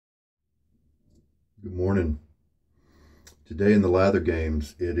Good morning. Today in the lather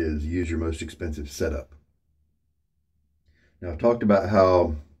games, it is use your most expensive setup. Now, I've talked about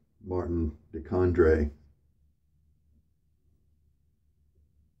how Martin DeCondre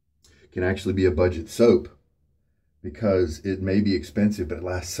can actually be a budget soap because it may be expensive, but it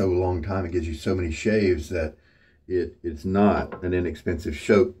lasts so long time. It gives you so many shaves that it's not an inexpensive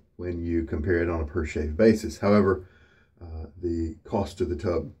soap when you compare it on a per shave basis. However, the cost of the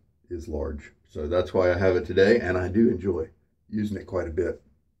tub is large. So that's why I have it today, and I do enjoy using it quite a bit.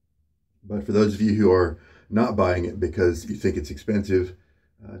 But for those of you who are not buying it because you think it's expensive,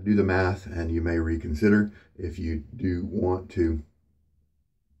 do the math and you may reconsider. If you do want to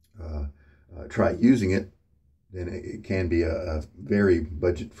try using it, then it can be a very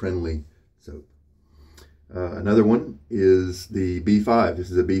budget-friendly soap. Another one is the B5.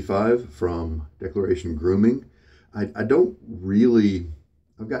 This is a B5 from Declaration Grooming. I don't really...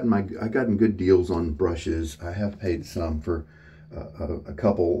 I've gotten good deals on brushes. I have paid some for a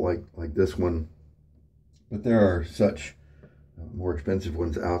couple like this one, but there are such more expensive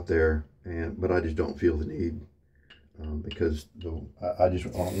ones out there, but I just don't feel the need because I just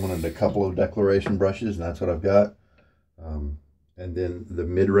wanted a couple of Declaration brushes, and that's what I've got. And then the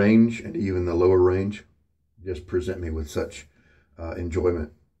mid-range and even the lower range just present me with such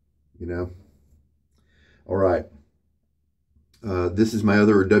enjoyment, you know. All right. This is my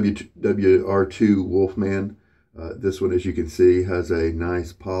other WR2 Wolfman. This one, as you can see, has a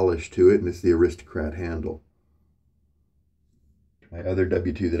nice polish to it, and it's the Aristocrat handle. My other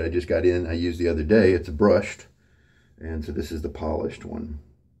W2 that I just got in, I used the other day, it's brushed, and so this is the polished one.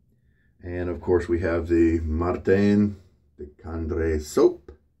 And of course we have the Martin DeCondre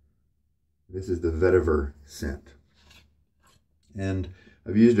soap. This is the Vetyver scent. And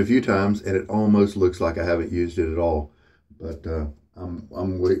I've used it a few times, and it almost looks like I haven't used it at all. But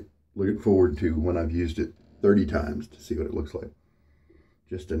I'm looking forward to when I've used it 30 times to see what it looks like.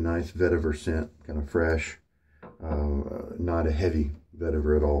 Just a nice vetiver scent, kind of fresh, not a heavy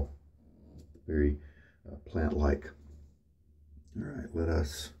vetiver at all. Very plant-like. All right, let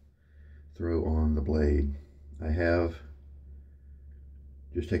us throw on the blade. I have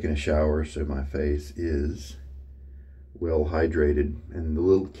just taken a shower, so my face is well hydrated. And the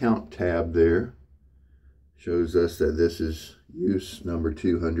little count tab there shows us that this is use number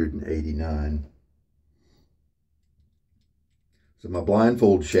 289. So my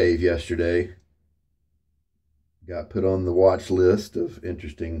blindfold shave yesterday got put on the watch list of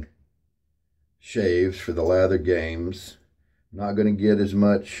interesting shaves for the lather games. Not going to get as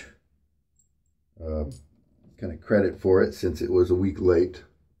much kind of credit for it since it was a week late.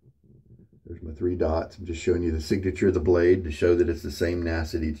 There's my 3 dots. I'm just showing you the signature of the blade to show that it's the same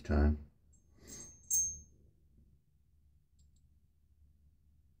Nacet each time.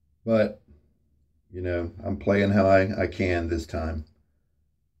 But, you know, I'm playing how I can this time.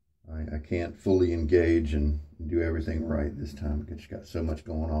 I can't fully engage and do everything right this time because got so much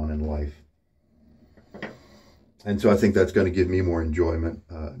going on in life. And so I think that's going to give me more enjoyment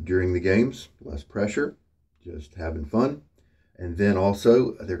during the games, less pressure, just having fun. And then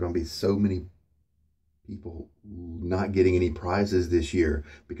also, there are going to be so many people not getting any prizes this year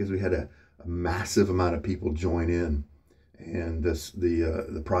because we had a massive amount of people join in. And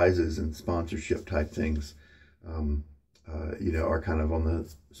the prizes and sponsorship type things, you know, are kind of on the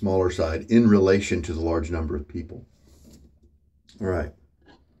smaller side in relation to the large number of people. All right.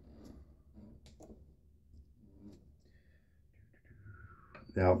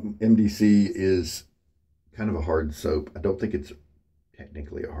 Now, MdC is kind of a hard soap. I don't think it's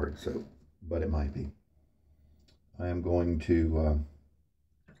technically a hard soap, but it might be. I am going to,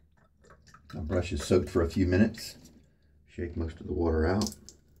 my brush is soaked for a few minutes. Shake most of the water out.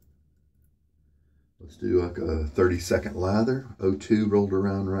 Let's do like a 30-second lather. O2 rolled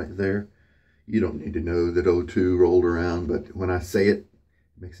around right there. You don't need to know that O2 rolled around, but when I say it,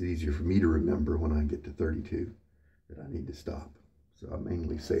 it makes it easier for me to remember when I get to 32 that I need to stop. So I'm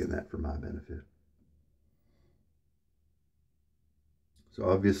mainly saying that for my benefit. So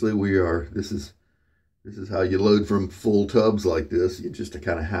obviously this is how you load from full tubs like this. You just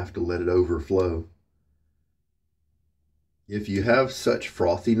kind of have to let it overflow. If you have such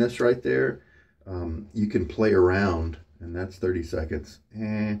frothiness right there, you can play around, and that's 30 seconds.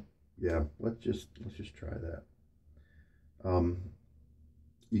 Yeah, let's just try that.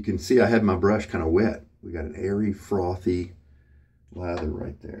 You can see I had my brush kind of wet. We got an airy, frothy lather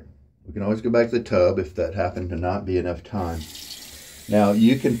right there. We can always go back to the tub if that happened to not be enough time. Now,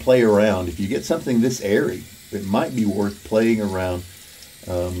 you can play around. If you get something this airy, it might be worth playing around,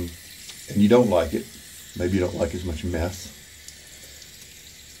 and you don't like it. Maybe you don't like as much mess.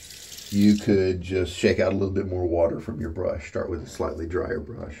 you could just shake out a little bit more water from your brush. Start with a slightly drier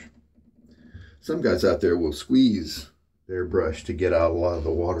brush. Some guys out there will squeeze their brush to get out a lot of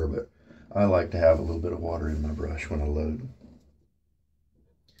the water, but I like to have a little bit of water in my brush when I load.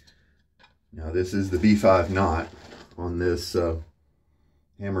 Now this is the B5 knot on this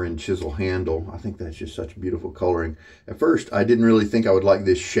hammer and chisel handle. I think that's just such beautiful coloring. At first, I didn't really think I would like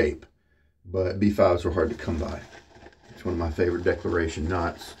this shape, but B5s are hard to come by. It's one of my favorite Declaration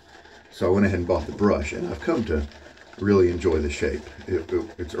knots. So I went ahead and bought the brush, and I've come to really enjoy the shape.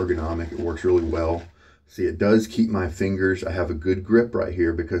 It's ergonomic, it works really well. See, it does keep my fingers. I have a good grip right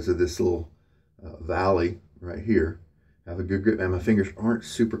here because of this little valley right here. I have a good grip, and my fingers aren't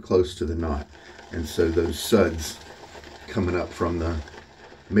super close to the knot. And so those suds coming up from the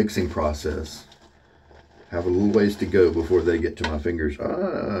mixing process have a little ways to go before they get to my fingers.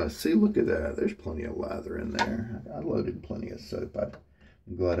 See, look at that. There's plenty of lather in there. I loaded plenty of soap.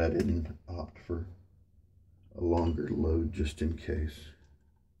 I'm glad I didn't opt for a longer load just in case.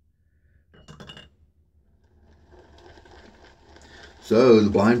 So the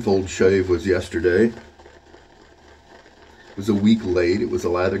blindfold shave was yesterday. It was a week late. It was a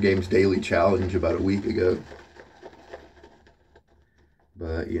Lather Games daily challenge about a week ago.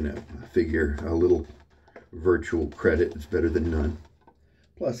 But, you know, I figure a little virtual credit is better than none.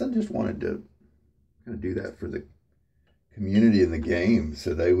 Plus, I just wanted to kind of do that for the community in the game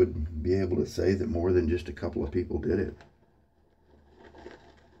so they would be able to say that more than just a couple of people did it.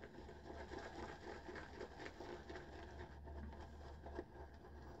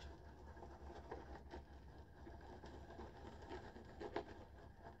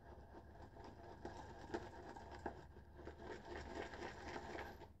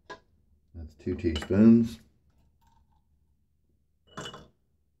 That's 2 teaspoons.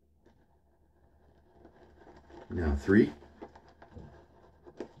 Now 3.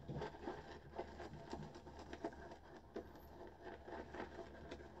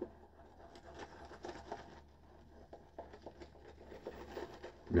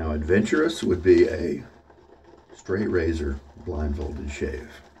 Now adventurous would be a straight razor blindfolded shave.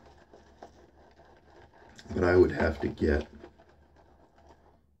 But I would have to get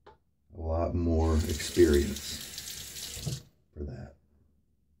a lot more experience for that.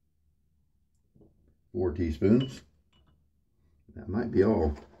 4 teaspoons. That might be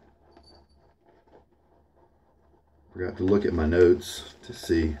all. Forgot to look at my notes to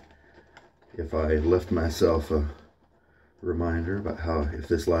see if I left myself a reminder about how, if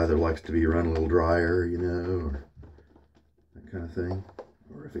this lather likes to be run a little drier, you know, or that kind of thing.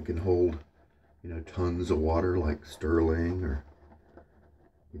 Or if it can hold, you know, tons of water like Sterling or,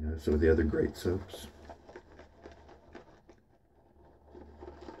 you know, some of the other great soaps.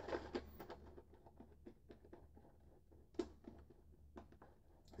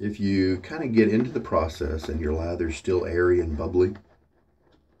 If you kind of get into the process and your lather's still airy and bubbly,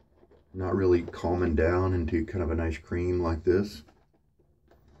 not really calming down into kind of a nice cream like this,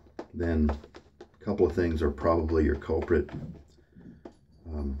 then a couple of things are probably your culprit.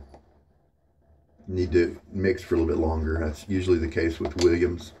 Need to mix for a little bit longer. That's usually the case with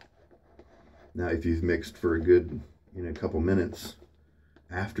Williams. Now, if you've mixed for a good, you know, couple minutes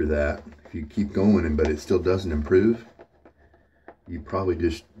after that, if you keep going but it still doesn't improve, you probably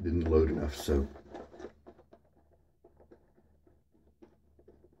just didn't load enough soap.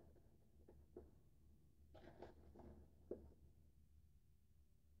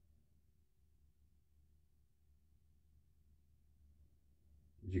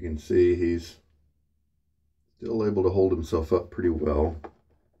 As you can see, he's still able to hold himself up pretty well.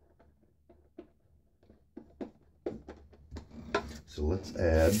 So let's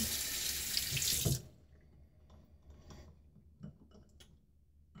add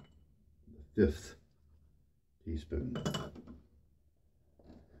the 5th teaspoon.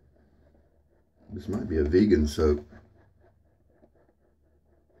 This might be a vegan soap.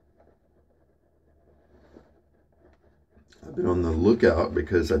 I've been on the lookout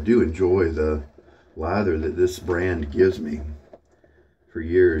because I do enjoy the lather that this brand gives me. For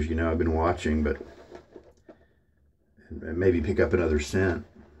years, you know, I've been watching, but and maybe pick up another scent.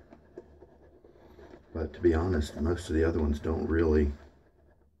 But to be honest, most of the other ones don't really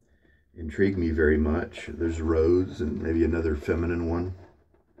intrigue me very much. There's Rose and maybe another feminine one.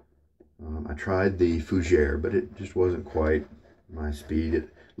 I tried the Fougere, but it just wasn't quite my speed. At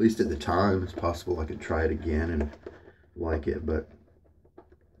least at the time, it's possible I could try it again and like it, but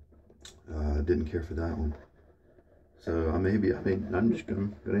I didn't care for that one. So I'm just gonna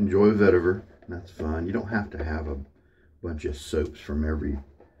enjoy Vetyver. That's fine. You don't have to have a bunch of soaps from every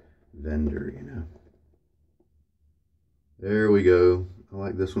vendor, you know. There we go. I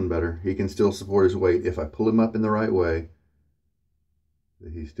like this one better. He can still support his weight. If I pull him up in the right way,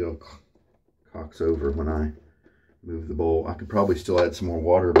 he still cocks over when I move the bowl. I could probably still add some more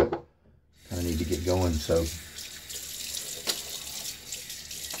water, but kind of need to get going, so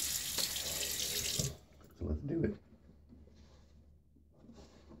let's do it.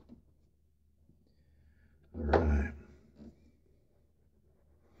 All right.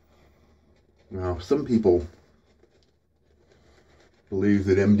 Now, some people believe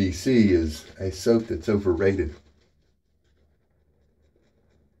that MdC is a soap that's overrated.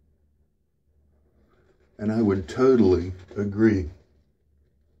 And I would totally agree,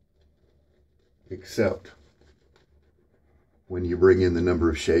 except when you bring in the number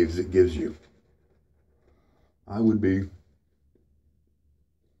of shaves it gives you. I would be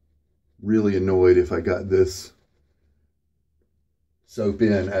really annoyed if I got this soap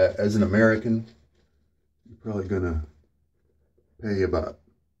in. As an American, you're probably gonna pay about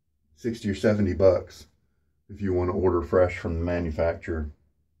 60 or 70 bucks if you want to order fresh from the manufacturer.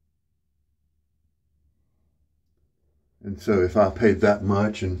 And so if I paid that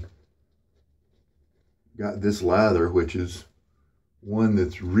much and got this lather, which is one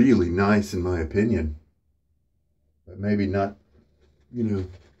that's really nice in my opinion, but maybe not, you know,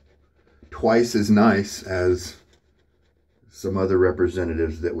 twice as nice as some other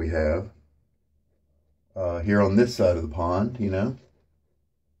representatives that we have here on this side of the pond, you know,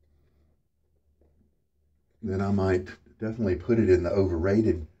 then I might definitely put it in the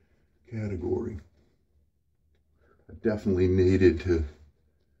overrated category. I definitely needed to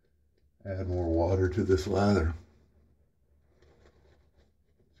add more water to this lather.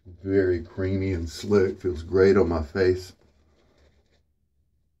 It's very creamy and slick, feels great on my face.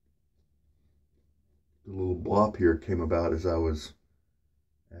 The little blop here came about as I was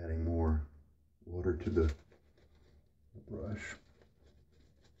adding more water to the brush.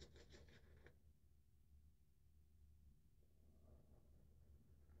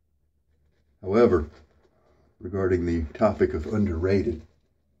 However, regarding the topic of underrated,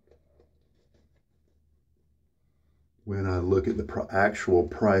 when I look at the actual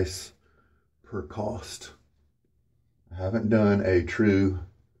price per cost, I haven't done a true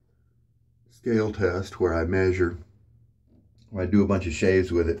scale test where I measure, where I do a bunch of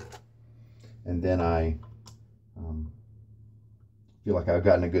shaves with it, and then I feel like I've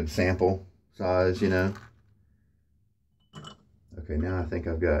gotten a good sample size, you know. Okay, now I think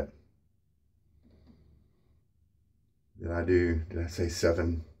I've got, did I say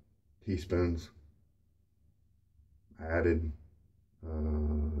 7 teaspoons? I added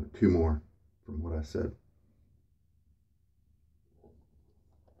 2 more from what I said.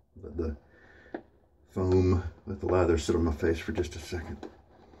 Let the foam, let the lather sit on my face for just a second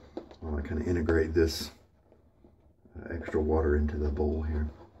while I kind of integrate this extra water into the bowl here.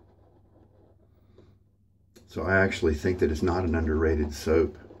 So I actually think that it's not an underrated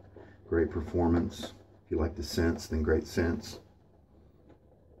soap. Great performance. If you like the scents, then great scents.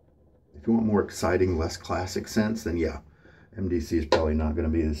 If you want more exciting, less classic scents, then yeah, MdC is probably not going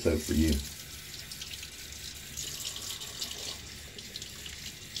to be the soap for you.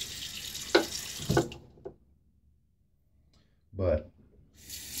 But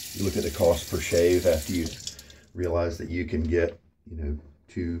you look at the cost per shave after you realize that you can get, you know,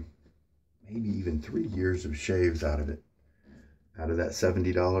 2, maybe even 3 years of shaves out of it, out of that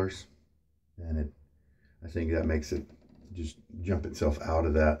 $70, and I think that makes it just jump itself out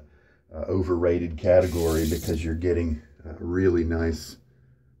of that overrated category, because you're getting really nice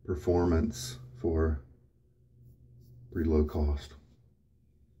performance for pretty low cost.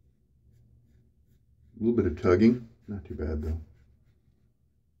 A little bit of tugging, not too bad though.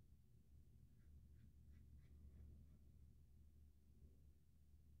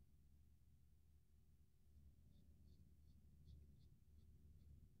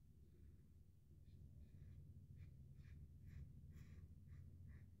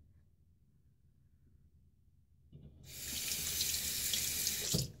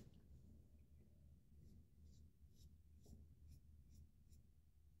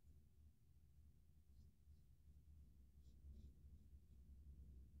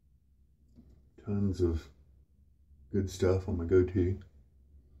 Tons of good stuff on my goatee,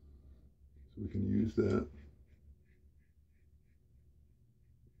 so we can use that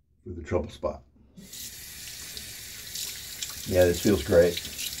for the trouble spot. Yeah, this feels great.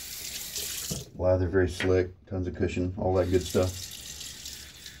 Lather very slick, tons of cushion, all that good stuff.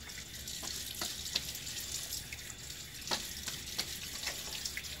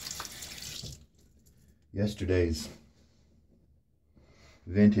 Yesterday's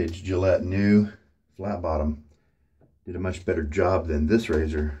vintage Gillette new flat bottom did a much better job than this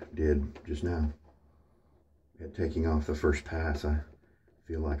razor did just now at taking off the first pass. I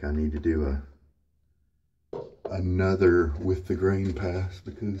feel like I need to do another with the grain pass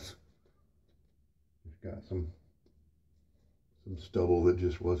because we've got some stubble that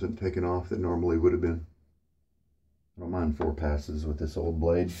just wasn't taken off that normally would have been. I don't mind 4 passes with this old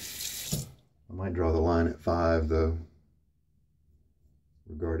blade. I might draw the line at 5 though,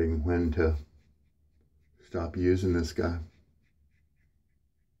 regarding when to stop using this guy.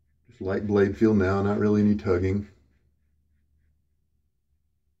 Just light blade feel now, not really any tugging.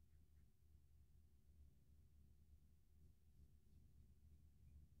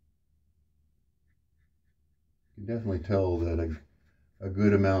 You can definitely tell that a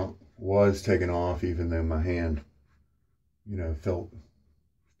good amount was taken off, even though my hand, you know, felt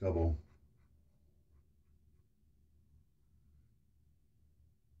stubble.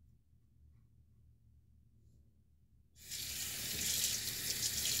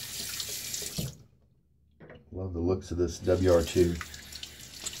 Love the looks of this WR2.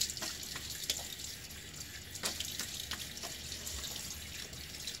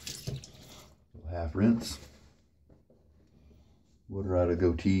 Half rinse. Water out of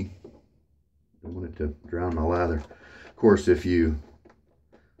goatee. Don't want it to drown my lather. Of course, if you,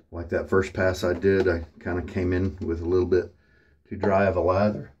 like that first pass I did, I kind of came in with a little bit too dry of a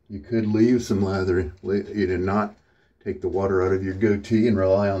lather. You could leave some lather. You did not take the water out of your goatee and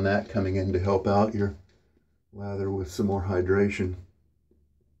rely on that coming in to help out your lather with some more hydration.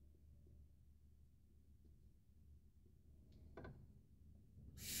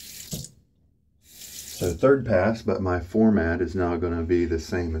 So 3rd pass, but my format is now going to be the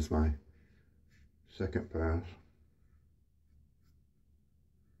same as my 2nd pass.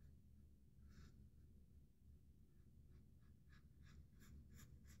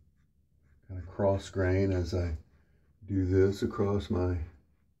 Kind of cross grain as I do this across my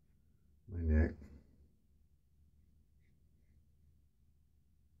neck.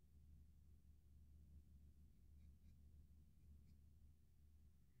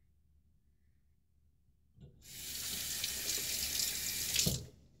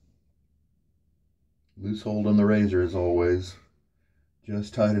 Loose hold on the razor as always,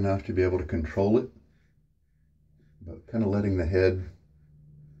 just tight enough to be able to control it, but kind of letting the head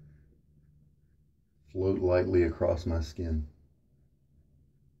float lightly across my skin.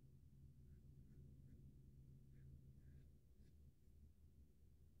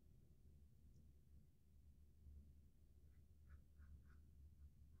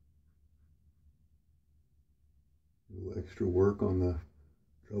 A little extra work on the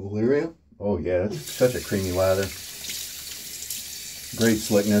trouble area. Oh yeah, that's such a creamy lather. Great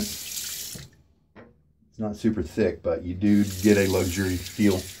slickness. It's not super thick, but you do get a luxury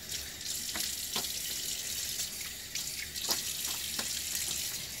feel.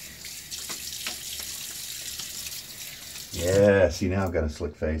 Yeah, see, now I've got a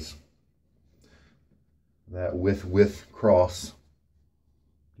slick face. That with cross.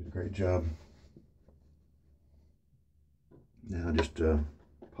 Did a great job. Now just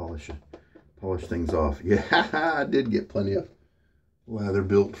polish things off. Yeah, I did get plenty of lather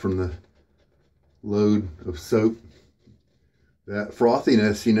built from the load of soap. That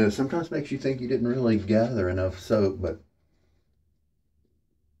frothiness, you know, sometimes makes you think you didn't really gather enough soap, but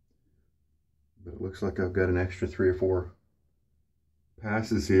it looks like I've got an extra 3 or 4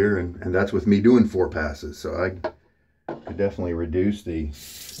 passes here, and that's with me doing 4 passes, so I could definitely reduce the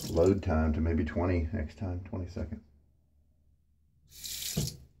load time to maybe 20 next time, 20 seconds.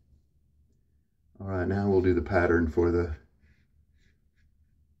 All right, now we'll do the pattern for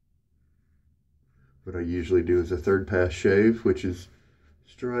what I usually do is a 3rd pass shave, which is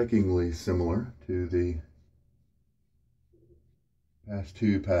strikingly similar to the pass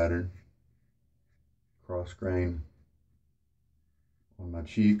 2 pattern. Cross grain on my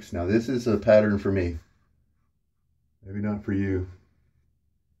cheeks. Now this is a pattern for me, maybe not for you.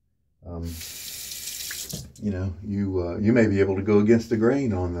 You know, you may be able to go against the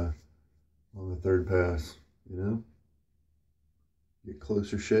grain on the 3rd pass, you know, get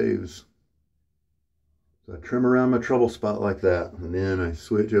closer shaves. So I trim around my trouble spot like that, and then I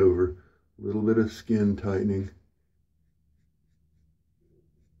switch over, a little bit of skin tightening.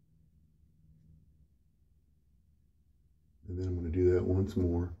 And then I'm going to do that once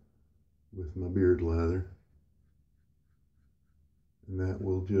more with my beard lather. And that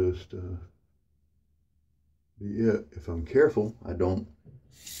will just be it. If I'm careful, I don't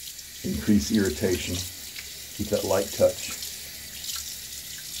increase irritation. Keep that light touch.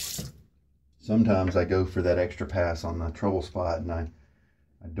 Sometimes I go for that extra pass on the trouble spot and I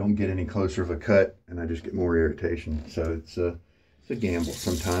I don't get any closer of a cut, and I just get more irritation. So it's a gamble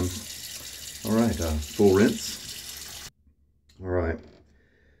sometimes. All right, full rinse. All right,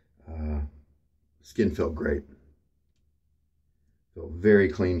 skin felt great. Felt very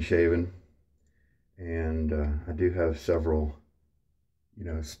clean shaven, and I do have several,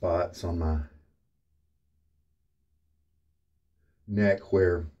 spots on my neck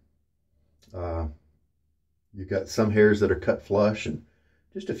where you've got some hairs that are cut flush and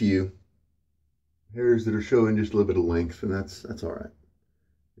just a few hairs that are showing just a little bit of length, and that's all right.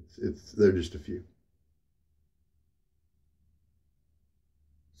 They're just a few.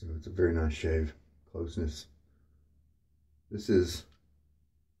 So it's a very nice shave, closeness. This is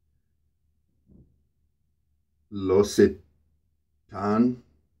L'Occitane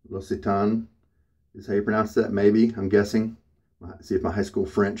is how you pronounce that, maybe, I'm guessing. See if my high school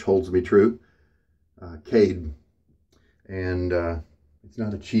French holds me true. Cade. And it's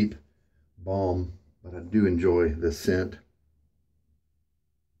not a cheap balm, but I do enjoy this scent.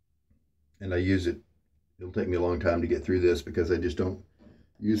 And I use it. It'll take me a long time to get through this because I just don't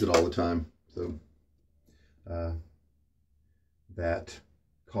use it all the time. So that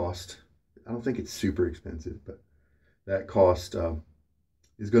cost, I don't think it's super expensive, but that cost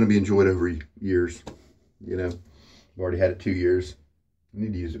is going to be enjoyed over years. I've already had it 2 years. I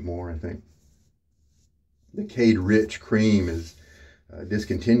need to use it more, I think. The Cade Rich Cream is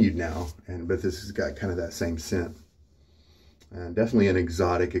discontinued now, but this has got kind of that same scent. Definitely an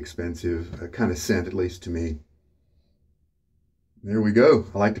exotic, expensive kind of scent, at least to me. There we go.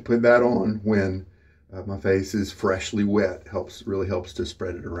 I like to put that on when my face is freshly wet. Really helps to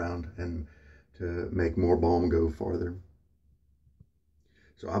spread it around and to make more balm go farther.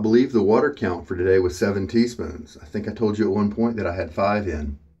 So I believe the water count for today was 7 teaspoons. I think I told you at one point that I had 5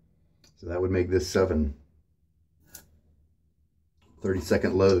 in. So that would make this 7.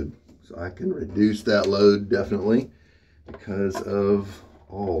 30-second load. So I can reduce that load definitely because of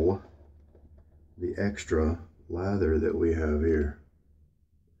all the extra lather that we have here.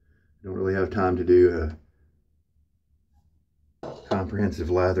 Don't really have time to do a comprehensive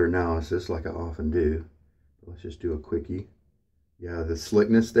lather analysis like I often do. Let's just do a quickie. Yeah, the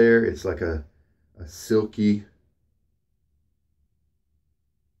slickness there, it's like a silky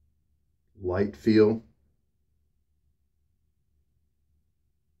light feel.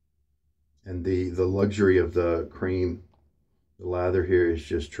 And the luxury of the cream, the lather here is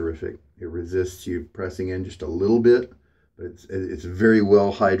just terrific. It resists you pressing in just a little bit, but it's very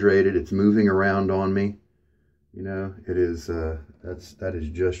well hydrated. It's moving around on me. It is that is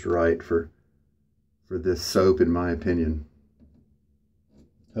just right for this soap, in my opinion.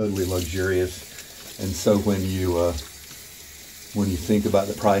 Totally luxurious. And so when you think about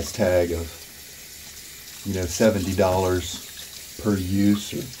the price tag of $70 per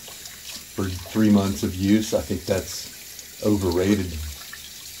use or for 3 months of use, I think that's overrated.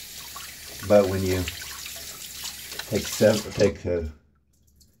 But when you take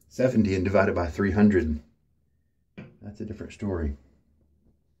 70 and divide it by 300, that's a different story.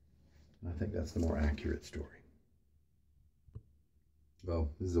 I think that's the more accurate story.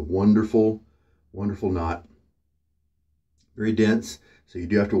 Well, this is a wonderful, wonderful knot. Very dense, so you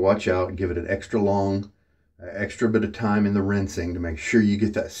do have to watch out and give it an extra bit of time in the rinsing to make sure you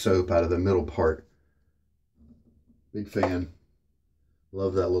get that soap out of the middle part. Big fan.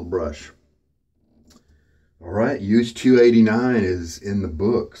 Love that little brush. All right, use 289 is in the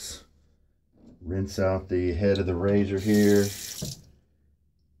books. Rinse out the head of the razor here,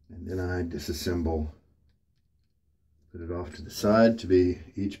 and then I disassemble. Put it off to the side to be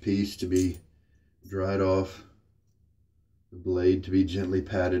each piece to be dried off. The blade to be gently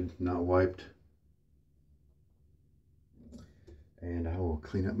patted, not wiped. And I will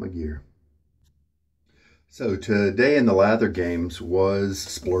clean up my gear. So today in the lather games was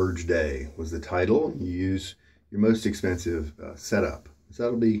Splurge Day, was the title. You use your most expensive setup. So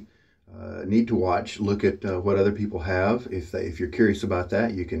that'll be neat to watch. Look at what other people have. If you're curious about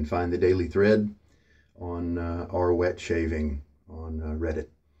that, you can find the daily thread on our wet shaving on Reddit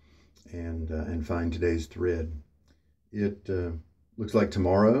and find today's thread. It looks like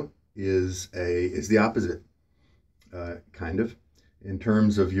tomorrow is the opposite, kind of, in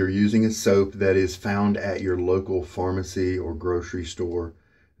terms of you're using a soap that is found at your local pharmacy or grocery store,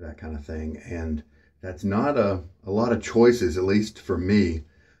 that kind of thing. And that's not a lot of choices, at least for me.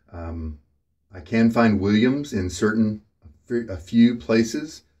 I can find Williams in a few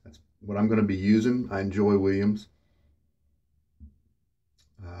places. That's what I'm going to be using. I enjoy Williams.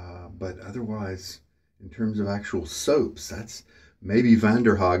 But otherwise, in terms of actual soaps, that's maybe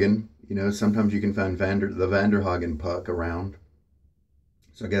Vanderhagen. Sometimes you can find the Vanderhagen puck around.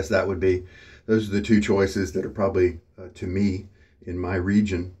 So I guess that would be, those are the two choices that are probably, to me, in my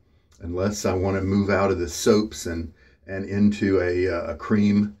region, unless I want to move out of the soaps and into a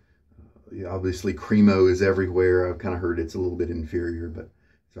cream. Obviously, Cremo is everywhere. I've kind of heard it's a little bit inferior, but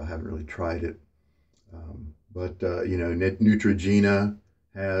so I haven't really tried it. You know, Neutrogena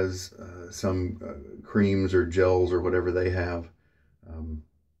has some creams or gels or whatever they have.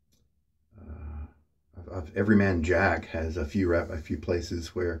 Everyman Jack has a few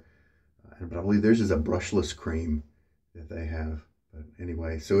places where, but I believe theirs is a brushless cream that they have. But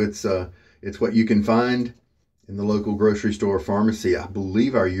anyway, so it's what you can find in the local grocery store, pharmacy. I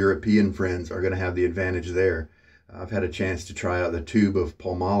believe our European friends are going to have the advantage there. I've had a chance to try out the tube of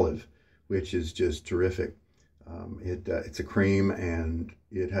Palmolive, which is just terrific. It's a cream and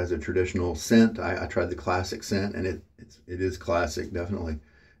it has a traditional scent. I tried the classic scent, and it is classic, definitely.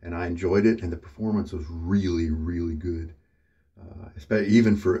 And I enjoyed it, and the performance was really, really good. Especially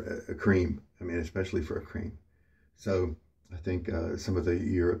even for a cream. I mean, especially for a cream. So I think some of the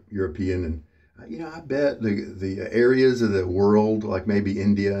European and you know, I bet the areas of the world, like maybe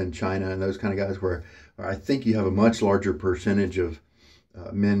India and China and those kind of guys, where I think you have a much larger percentage of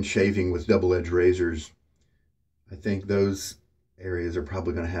men shaving with double-edged razors. I think those areas are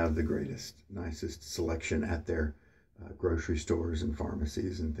probably going to have the greatest, nicest selection at their grocery stores and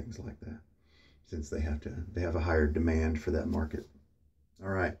pharmacies and things like that, since they have a higher demand for that market.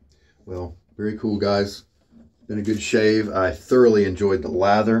 All right, well, very cool, guys. Been a good shave. I thoroughly enjoyed the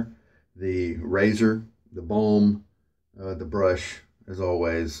lather, the razor, the balm, the brush. As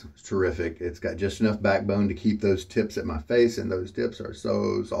always, it's terrific. It's got just enough backbone to keep those tips at my face, and those tips are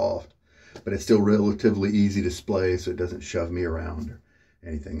so soft, but it's still relatively easy to splay, so it doesn't shove me around or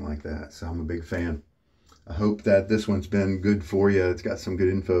anything like that. So I'm a big fan. I hope that this one's been good for you. It's got some good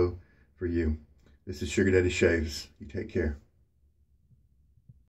info for you. This is Sugar Daddy Shaves. You take care.